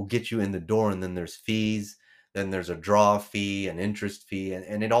 will get you in the door, and then there's fees, then there's a draw fee, an interest fee,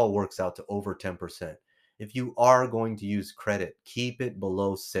 and it all works out to over 10%. If you are going to use credit, keep it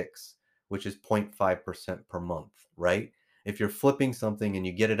below 6, which is 0.5% per month, right? If you're flipping something and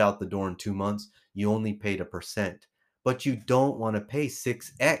you get it out the door in 2 months, you only paid 1%, but you don't want to pay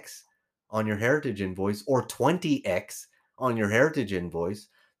 6x on your heritage invoice or 20x on your heritage invoice,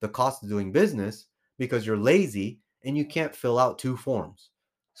 the cost of doing business, because you're lazy and you can't fill out 2 forms.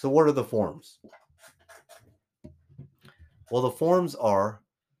 So what are the forms? Well, the forms are,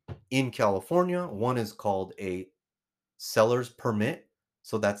 in California, one is called a seller's permit.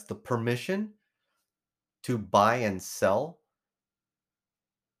 So that's the permission to buy and sell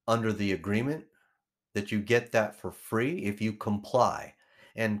under the agreement, that you get that for free if you comply.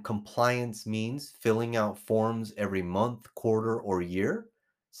 And compliance means filling out forms every month, quarter, or year,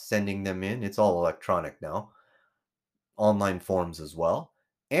 sending them in. It's all electronic now, online forms as well,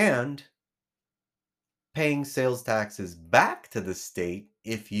 and paying sales taxes back to the state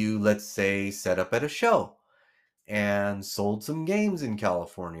if you, let's say, set up at a show and sold some games in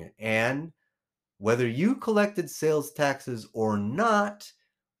California. And whether you collected sales taxes or not,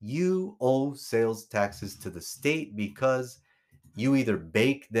 you owe sales taxes to the state because you either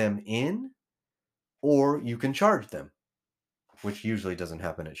bake them in or you can charge them, which usually doesn't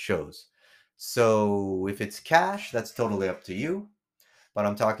happen at shows. So if it's cash, that's totally up to you. But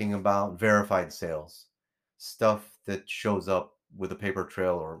I'm talking about verified sales, stuff that shows up with a paper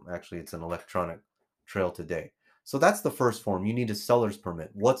trail, or actually it's an electronic trail today. So that's the first form. You need a seller's permit.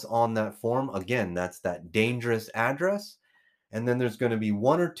 What's on that form? Again, that's that dangerous address. And then there's going to be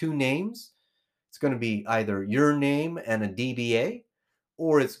one or two names. It's going to be either your name and a DBA,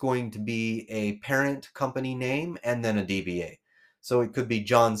 or it's going to be a parent company name and then a DBA. So it could be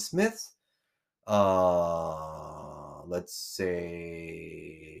John Smith, let's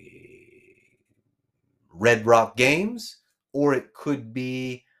say Red Rock Games, or it could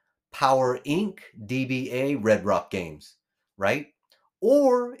be Power Inc., DBA, Red Rock Games, right?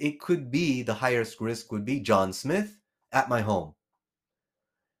 Or it could be, the highest risk would be John Smith at my home.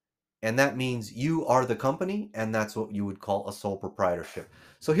 And that means you are the company, and that's what you would call a sole proprietorship.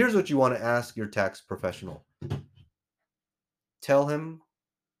 So here's what you want to ask your tax professional. Tell him,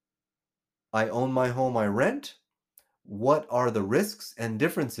 I own my home, I rent. What are the risks and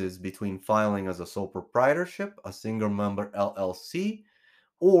differences between filing as a sole proprietorship, a single member LLC,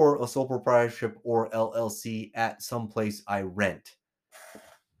 or a sole proprietorship or LLC at some place I rent?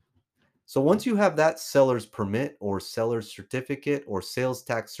 So once you have that seller's permit or seller's certificate or sales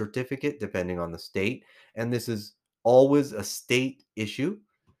tax certificate, depending on the state, and this is always a state issue,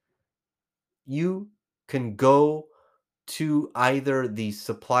 you can go to either the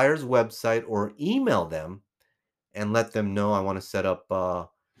supplier's website or email them and let them know, I want to set up a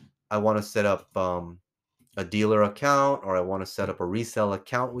dealer account, or I want to set up a resale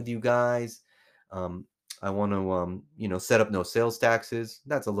account with you guys. Um, I want to set up no sales taxes.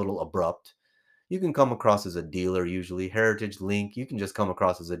 That's a little abrupt. You can come across as a dealer usually. Heritage Link, you can just come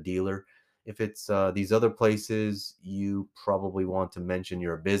across as a dealer. If it's these other places, you probably want to mention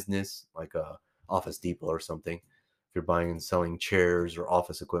your business, like a Office Depot or something. If you're buying and selling chairs or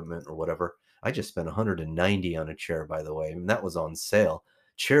office equipment or whatever. I just spent 190 on a chair, by the way, and that was on sale.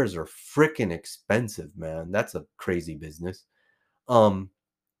 Chairs are freaking expensive, man. That's a crazy business. Um,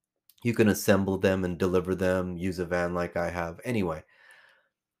 you can assemble them and deliver them, use a van like I have. Anyway,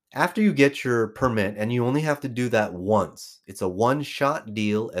 after you get your permit, and you only have to do that once, it's a one-shot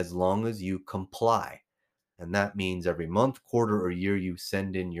deal as long as you comply. And that means every month, quarter, or year, you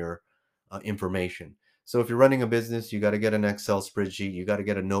send in your information. So if you're running a business, you got to get an Excel spreadsheet, you got to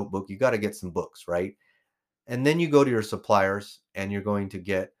get a notebook, you got to get some books, right? And then you go to your suppliers and you're going to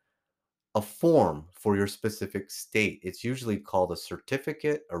get a form for your specific state. It's usually called a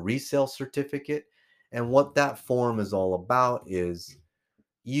certificate, a resale certificate. And what that form is all about is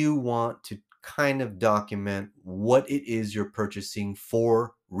you want to kind of document what it is you're purchasing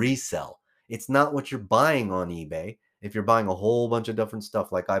for resale. It's not what you're buying on eBay. If you're buying a whole bunch of different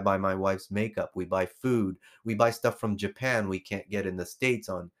stuff, like I buy my wife's makeup, we buy food, we buy stuff from Japan we can't get in the States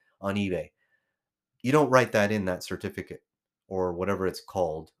on eBay. You don't write that in that certificate or whatever it's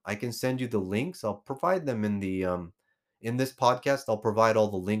called. I can send you the links. I'll provide them in this podcast. I'll provide all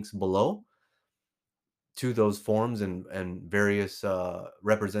the links below to those forms and various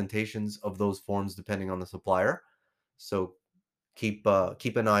representations of those forms depending on the supplier. So keep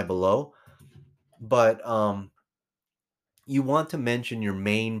an eye below. But you want to mention your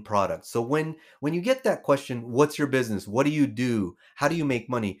main product. So when you get that question, what's your business? What do you do? How do you make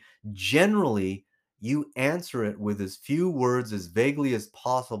money? Generally, you answer it with as few words as vaguely as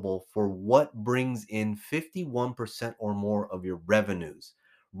possible for what brings in 51% or more of your revenues.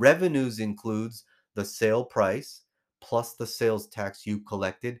 Revenues includes the sale price plus the sales tax you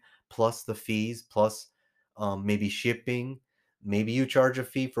collected, plus the fees, plus maybe shipping. Maybe you charge a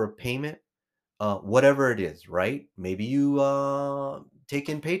fee for a payment, whatever it is, right? Maybe you take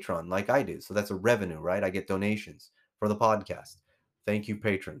in Patreon like I do. So that's a revenue, right? I get donations for the podcast. Thank you,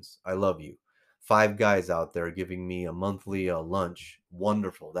 patrons. I love you. Five guys out there giving me a monthly lunch.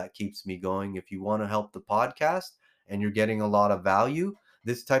 Wonderful. That keeps me going. If you want to help the podcast and you're getting a lot of value,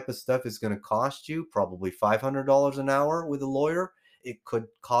 This type of stuff is going to cost you probably $500 an hour with a lawyer. It could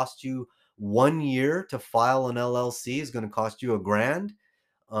cost you 1 year to file an LLC is going to cost you $1,000.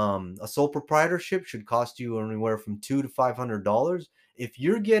 A sole proprietorship should cost you anywhere from $200 to $500. If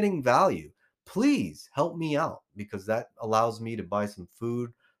you're getting value, please help me out, because that allows me to buy some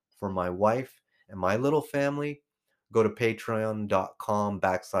food for my wife and my little family. Go to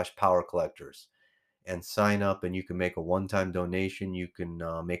patreon.com/power collectors and sign up, and you can make a one-time donation. You can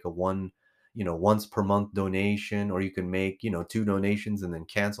make a once per month donation, or you can make, two donations and then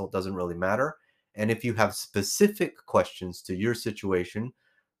cancel. It doesn't really matter. And if you have specific questions to your situation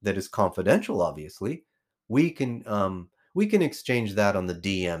that is confidential, obviously, we can exchange that on the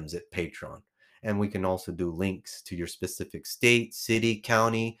DMs at Patreon. And we can also do links to your specific state, city,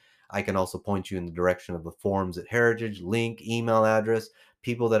 county. I can also point you in the direction of the forums at Heritage, link, email address,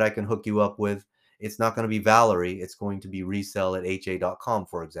 people that I can hook you up with. It's not going to be Valerie. It's going to be resell at ha.com,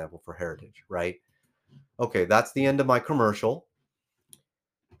 for example, for Heritage, right? Okay, that's the end of my commercial.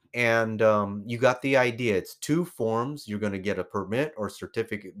 And you got the idea. It's 2 forms. You're going to get a permit or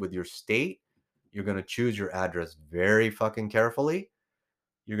certificate with your state. You're going to choose your address very fucking carefully.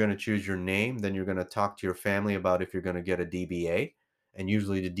 You're going to choose your name. Then you're going to talk to your family about if you're going to get a DBA. And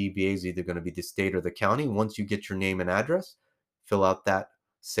usually the DBA is either going to be the state or the county. Once you get your name and address, fill out that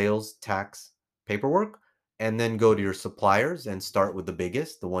sales tax paperwork, and then go to your suppliers and start with the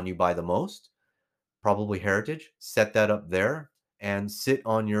biggest, the one you buy the most, probably Heritage. Set that up there and sit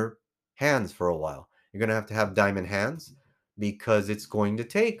on your hands for a while. You're going to have diamond hands, because it's going to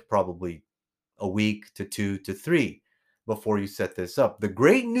take probably a week to 2 to 3 before you set this up. The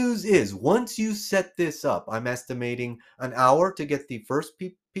great news is, once you set this up, I'm estimating an hour to get the first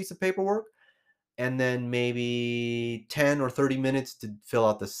piece of paperwork, and then maybe 10 or 30 minutes to fill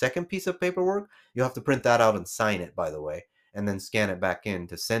out the second piece of paperwork. You'll have to print that out and sign it, by the way, and then scan it back in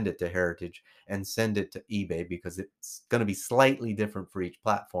to send it to Heritage and send it to eBay, because it's going to be slightly different for each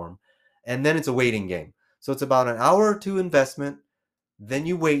platform. And then it's a waiting game. So it's about an hour or two investment. Then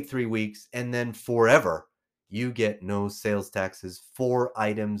you wait 3 weeks, and then forever you get no sales taxes for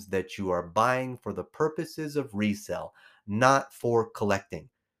items that you are buying for the purposes of resale, not for collecting.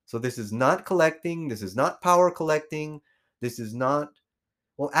 So this is not collecting. This is not power collecting. This is not,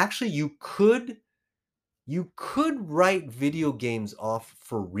 well, actually, you could write video games off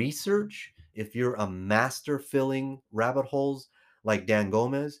for research if you're a master filling rabbit holes like Dan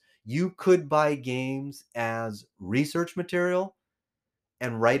Gomez. You could buy games as research material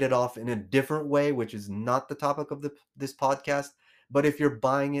and write it off in a different way, which is not the topic of this podcast. But if you're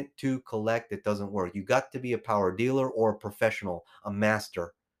buying it to collect, it doesn't work. You got to be a power dealer or a professional, a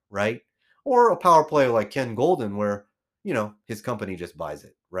master, right? Or a power player like Ken Golden, where, his company just buys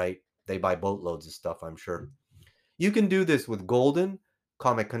it, right? They buy boatloads of stuff, I'm sure. You can do this with Golden,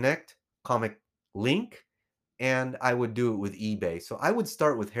 Comic Connect, Comic Link, and I would do it with eBay. So I would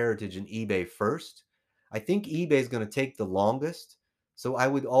start with Heritage and eBay first. I think eBay is going to take the longest. So I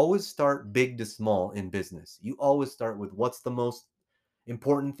would always start big to small in business. You always start with what's the most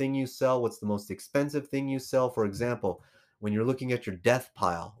important thing you sell, what's the most expensive thing you sell. For example, when you're looking at your death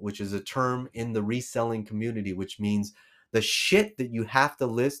pile, which is a term in the reselling community, which means the shit that you have to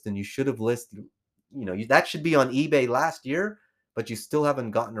list and you should have listed, that should be on eBay last year, but you still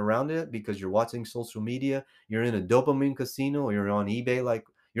haven't gotten around to it because you're watching social media, you're in a dopamine casino, or you're on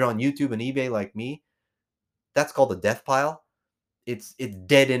YouTube and eBay like me. That's called a death pile. It's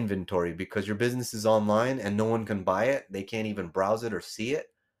dead inventory because your business is online and no one can buy it. They can't even browse it or see it.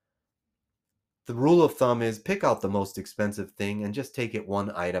 The rule of thumb is pick out the most expensive thing and just take it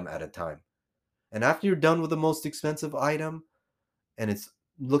one item at a time. And after you're done with the most expensive item and it's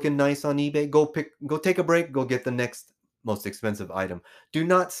looking nice on eBay, go take a break, go get the next most expensive item. Do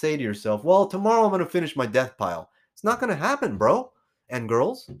not say to yourself, well, tomorrow I'm going to finish my death pile. It's not going to happen, bro and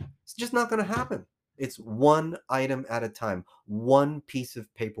girls. It's just not going to happen. It's one item at a time, one piece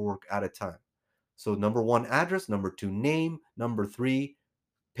of paperwork at a time. So number 1, address. Number 2, name. Number 3,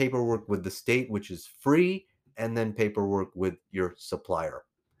 paperwork with the state, which is free. And then paperwork with your supplier.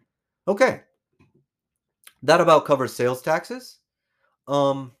 Okay. That about covers sales taxes.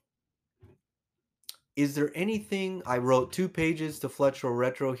 Is there anything? I wrote 2 pages to Fletcher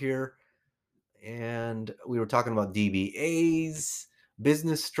Retro here, and we were talking about DBAs,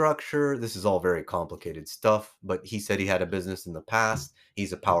 business structure. This is all very complicated stuff, but he said he had a business in the past.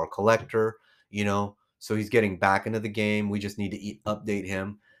 He's a power collector, so he's getting back into the game. We just need to update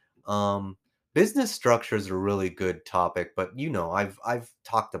him. Business structure is a really good topic, but I've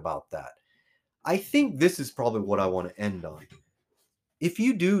talked about that. I think this is probably what I want to end on. If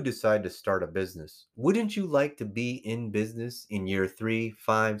you do decide to start a business, wouldn't you like to be in business in year 3,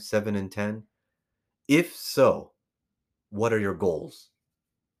 5, 7, and 10? If so, what are your goals?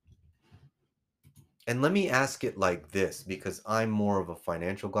 And let me ask it like this because I'm more of a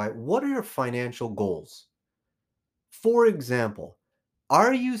financial guy. What are your financial goals? For example,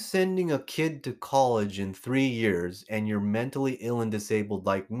 are you sending a kid to college in 3 years and you're mentally ill and disabled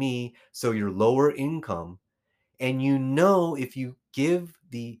like me, so you're lower income, and you know if you give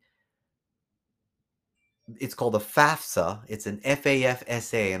it's called a FAFSA, it's an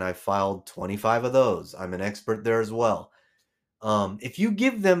FAFSA, and I filed 25 of those. I'm an expert there as well. If you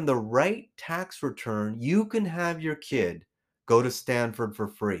give them the right tax return, you can have your kid go to Stanford for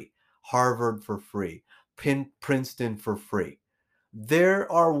free, Harvard for free, Princeton for free. There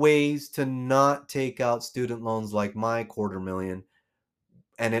are ways to not take out student loans like my quarter million,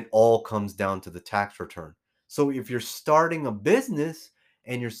 and it all comes down to the tax return. So if you're starting a business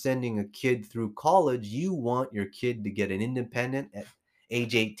and you're sending a kid through college, you want your kid to get an independent at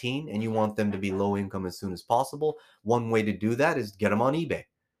age 18 and you want them to be low income as soon as possible. One way to do that is get them on eBay.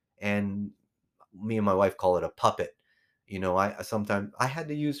 And me and my wife call it a puppet. I sometimes I had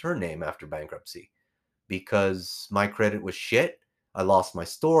to use her name after bankruptcy because my credit was shit. I lost my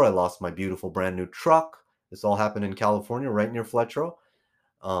store, I lost my beautiful brand new truck. This all happened in California, right near Fletcher.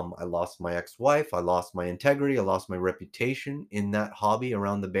 I lost my ex-wife. I lost my integrity. I lost my reputation in that hobby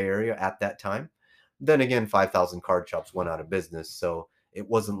around the Bay Area at that time. Then again, 5,000 card shops went out of business, so it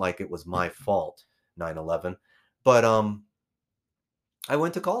wasn't like it was my fault, 9/11. But I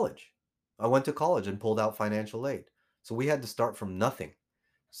went to college. I went to college and pulled out financial aid. So we had to start from nothing.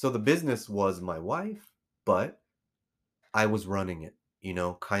 So the business was my wife, but I was running it,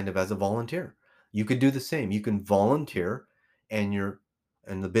 kind of as a volunteer. You could do the same. You can volunteer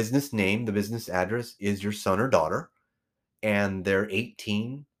and the business name, the business address is your son or daughter, and they're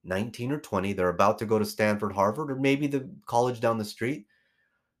 18, 19, or 20. They're about to go to Stanford, Harvard, or maybe the college down the street.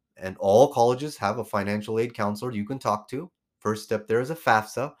 And all colleges have a financial aid counselor you can talk to. First step there is a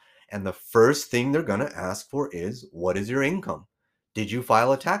FAFSA, and the first thing they're going to ask for is, what is your income? Did you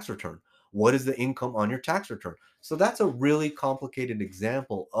file a tax return? What is the income on your tax return? So that's a really complicated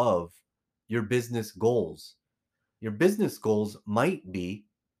example of your business goals. Your business goals might be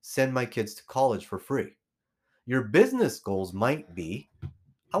send my kids to college for free. Your business goals might be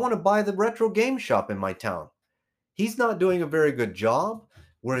I want to buy the retro game shop in my town. He's not doing a very good job.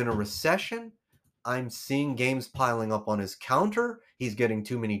 We're in a recession. I'm seeing games piling up on his counter. He's getting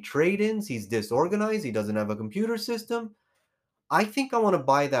too many trade ins. He's disorganized. He doesn't have a computer system. I think I want to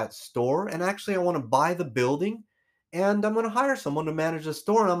buy that store. And actually, I want to buy the building. And I'm going to hire someone to manage the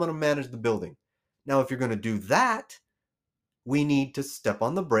store and I'm going to manage the building. Now, if you're going to do that, we need to step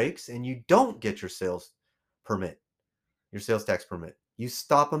on the brakes and you don't get your permit, your sales tax permit. You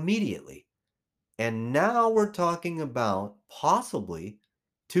stop immediately. And now we're talking about possibly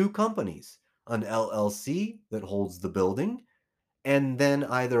two companies, an LLC that holds the building, and then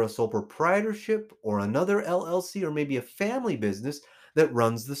either a sole proprietorship or another LLC or maybe a family business that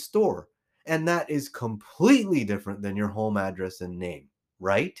runs the store. And that is completely different than your home address and name,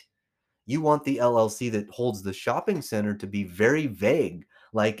 right? You want the LLC that holds the shopping center to be very vague,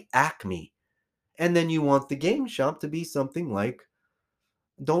 like Acme. And then you want the game shop to be something like,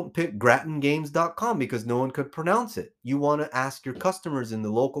 don't pick GrattonGames.com because no one could pronounce it. You want to ask your customers in the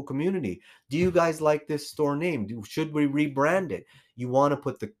local community, do you guys like this store name? Should we rebrand it? You want to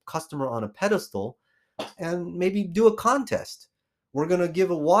put the customer on a pedestal and maybe do a contest. We're going to give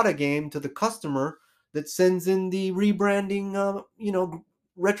a WADA game to the customer that sends in the rebranding,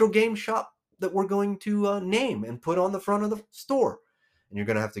 retro game shop that we're going to name and put on the front of the store. And you're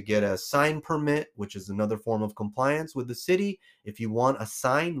going to have to get a sign permit, which is another form of compliance with the city. If you want a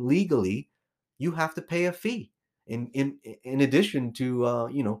sign legally, you have to pay a fee. In addition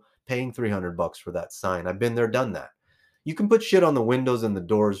to paying $300 for that sign. I've been there, done that. You can put shit on the windows and the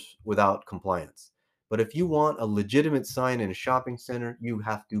doors without compliance. But if you want a legitimate sign in a shopping center, you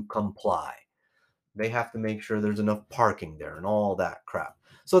have to comply. They have to make sure there's enough parking there and all that crap.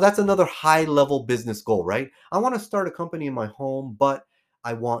 So that's another high level business goal, right? I want to start a company in my home, but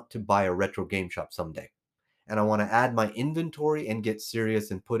I want to buy a retro game shop someday. And I want to add my inventory and get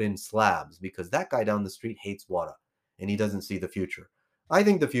serious and put in slabs because that guy down the street hates water and he doesn't see the future. I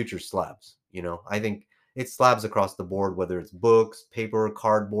think the future's slabs. I think it's slabs across the board, whether it's books, paper,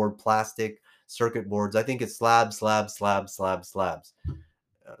 cardboard, plastic, circuit boards. I think it's slabs, slabs, slabs, slabs, slabs.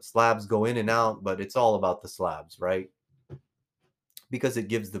 Slabs go in and out, but it's all about the slabs, right? Because it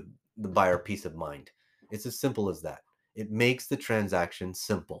gives the buyer peace of mind. It's as simple as that. It makes the transaction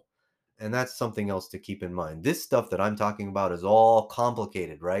simple. And that's something else to keep in mind. This stuff that I'm talking about is all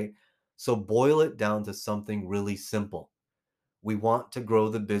complicated, right? So boil it down to something really simple. We want to grow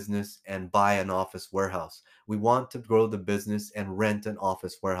the business and buy an office warehouse. We want to grow the business and rent an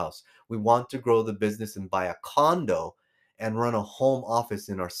office warehouse. We want to grow the business and buy a condo and run a home office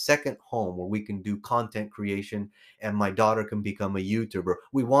in our second home where we can do content creation and my daughter can become a YouTuber.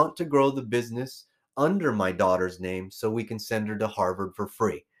 We want to grow the business under my daughter's name so we can send her to Harvard for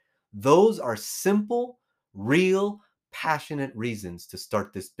free. Those are simple, real, passionate reasons to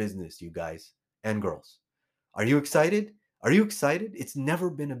start this business, you guys and girls. Are you excited? Are you excited? It's never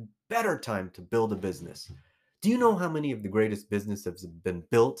been a better time to build a business. Do you know how many of the greatest businesses have been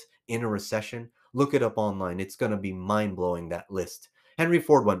built in a recession? Look it up online. It's going to be mind blowing, that list. Henry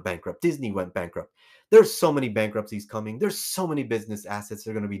Ford went bankrupt. Disney went bankrupt. There's so many bankruptcies coming. There's so many business assets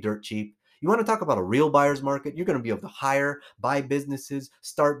that are going to be dirt cheap. You want to talk about a real buyer's market? You're going to be able to hire, buy businesses,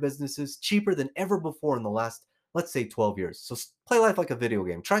 start businesses cheaper than ever before in the last, let's say, 12 years. So play life like a video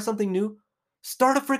game. Try something new. Start a freaking